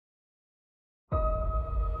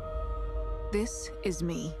This is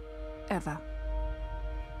me, Eva.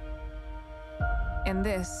 And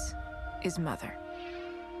this is Muthr.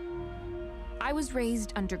 I was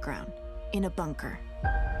raised underground, in a bunker.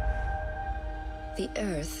 The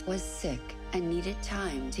Earth was sick and needed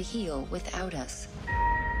time to heal without us.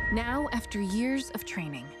 Now, after years of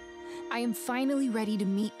training, I am finally ready to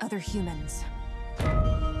meet other humans.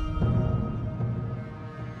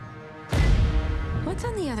 What's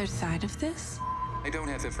on the other side of this? I don't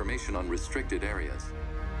have information on restricted areas.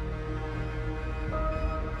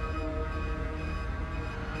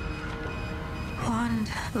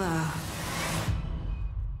 WondLa.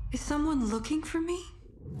 Is someone looking for me?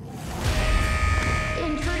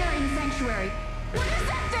 Intruder in sanctuary. What is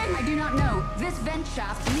that thing? I do not know. This vent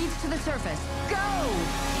shaft leads to the surface. Go!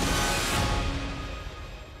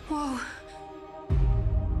 Whoa.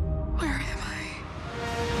 Where am I?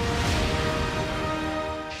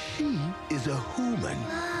 She is a human.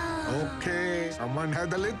 Okay, someone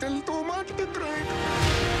had a little too much to drink.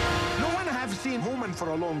 No one have seen human for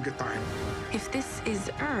a long time. If this is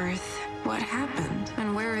Earth, what happened?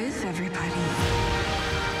 And where is everybody?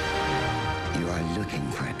 You are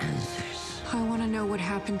looking for answers. I want to know what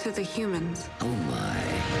happened to the humans. Oh my.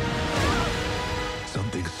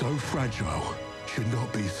 Something so fragile should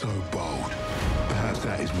not be so bold. Perhaps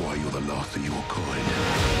that is why you're the last of your kind.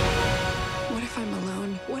 What if I'm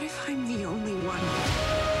alone? What if I'm the only one?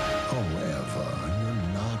 However, you're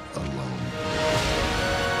not alone.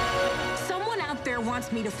 Someone out there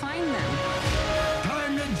wants me to find them.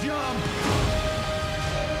 Time to jump!